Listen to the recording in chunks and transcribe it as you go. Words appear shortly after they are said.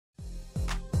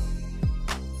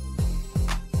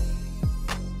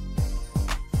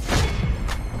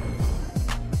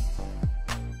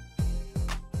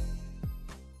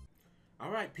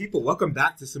Alright people, welcome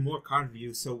back to some more card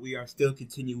reviews. So we are still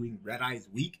continuing Red Eyes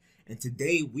week, and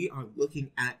today we are looking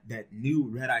at that new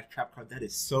Red Eyes trap card that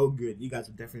is so good. You guys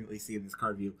will definitely see in this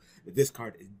card review that this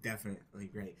card is definitely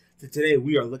great. So today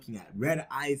we are looking at Red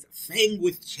Eyes Fang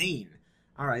with Chain.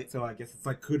 Alright, so I guess it's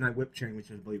like Kunai Whip Chain, which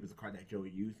I believe is a card that Joey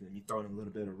used, and you throw in a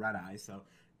little bit of Red Eyes, so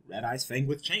Red Eyes Fang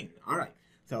with Chain. Alright,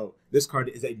 so this card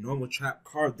is a normal trap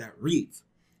card that reads,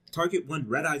 target one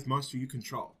Red Eyes monster you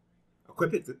control.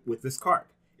 Equip it with this card.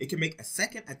 It can make a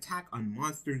second attack on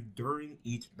monsters during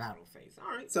each battle phase.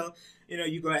 Alright, so,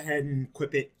 you go ahead and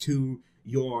equip it to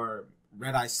your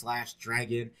Red Eye Slash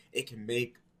Dragon. It can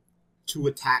make 2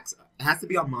 attacks. It has to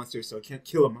be on monsters, so it can't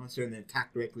kill a monster and then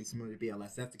attack directly similar to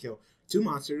BLS. It has to kill 2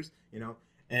 monsters,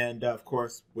 And, of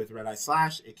course, with Red Eye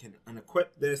Slash, it can unequip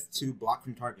this to block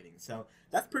from targeting. So,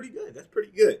 that's pretty good. That's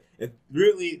pretty good. If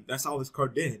really that's all this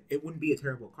card did, it wouldn't be a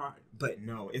terrible card. But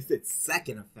no, it's its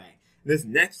second effect. This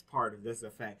next part of this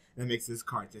effect that makes this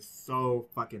card just so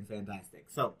fucking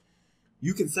fantastic. So,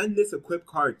 you can send this equipped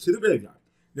card to the graveyard,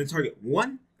 then target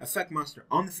 1 effect monster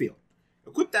on the field.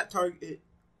 Equip that target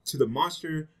to the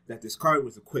monster that this card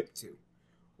was equipped to.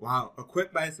 While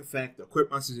equipped by its effect, the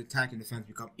equipped monster's attack and defense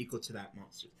become equal to that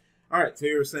monster. Alright, so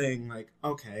you're saying, like,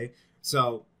 okay,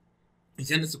 so you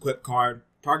send this equipped card,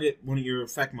 target one of your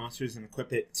effect monsters and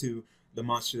equip it to the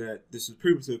monster that this was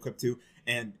previously equipped to,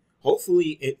 and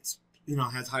hopefully it's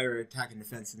has higher attack and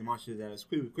defense than the monster that is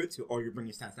previously equipped to, or you're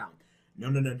bringing stats down.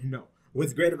 No.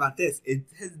 What's great about this, it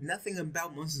has nothing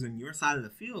about monsters on your side of the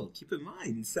field, keep in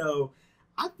mind. So,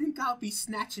 I think I'll be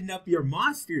snatching up your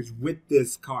monsters with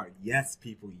this card. Yes,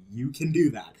 people, you can do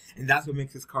that. And that's what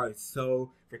makes this card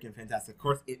so freaking fantastic. Of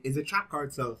course, it is a trap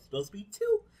card, so it's supposed to be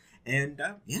 2. And,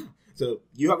 yeah. So,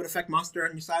 you have an effect monster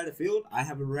on your side of the field. I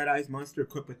have a Red Eyes monster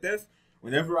equipped with this.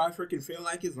 Whenever I freaking feel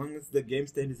like it, as long as the game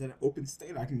state is in an open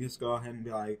state, I can just go ahead and be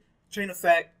like, chain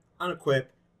effect, unequip,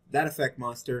 that effect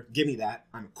monster, give me that.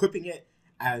 I'm equipping it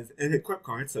as an equip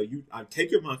card. So, I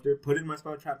take your monster, put it in my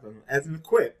spell trap zone as an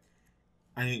equip.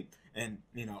 It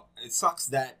sucks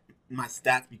that my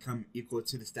stats become equal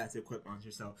to the stats of equipped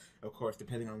monster. So, of course,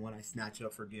 depending on what I snatch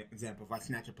up, for example, if I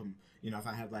snatch up if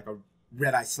I have like a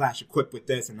Red Eye Slash equipped with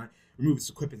this, and I remove this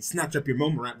equip and snatch up your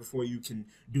Momorat before you can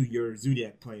do your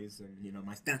Zodiac plays, and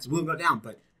my stats will go down.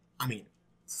 But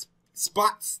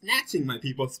spot snatching, my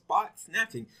people, spot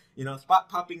snatching, spot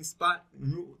popping,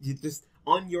 you just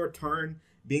on your turn.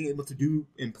 Being able to do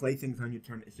and play things on your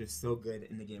turn is just so good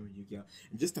in the game of Yugioh.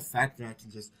 And just the fact that I can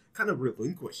just kind of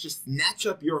relinquish, just snatch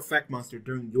up your effect monster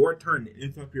during your turn and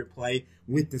interrupt your play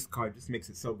with this card just makes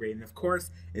it so great. And of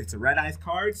course, it's a Red Eyes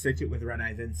card. Search it with Red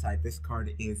Eyes inside. This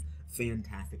card is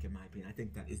fantastic in my opinion. I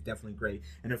think that is definitely great.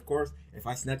 And of course, if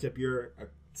I snatch up your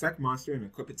effect monster and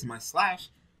equip it to my Slash,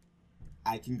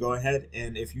 I can go ahead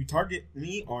and if you target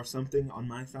me or something on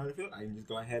my side of the field, I can just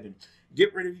go ahead and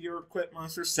get rid of your equipped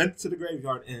monster, send it to the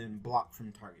graveyard, and block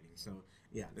from targeting. So,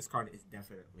 yeah, this card is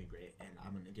definitely great, and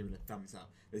I'm going to give it a thumbs up.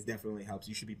 This definitely helps.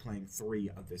 You should be playing 3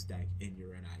 of this deck in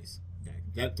your Red Eyes deck.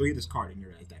 Get 3 of this card in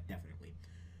your Red Eyes deck, definitely.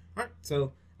 Alright,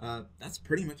 so that's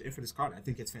pretty much it for this card. I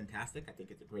think it's fantastic. I think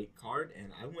it's a great card,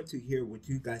 and I want to hear what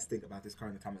you guys think about this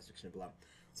card in the comment section below.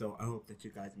 So I hope that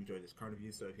you guys enjoyed this card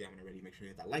review. So if you haven't already, make sure you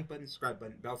hit that like button, subscribe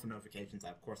button, bell for notifications.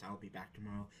 Of course, I will be back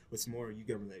tomorrow with some more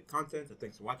Yu-Gi-Oh! Related content. So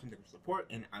thanks for watching, thanks for support,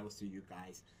 and I will see you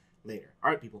guys later.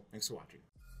 Alright, people, thanks for watching.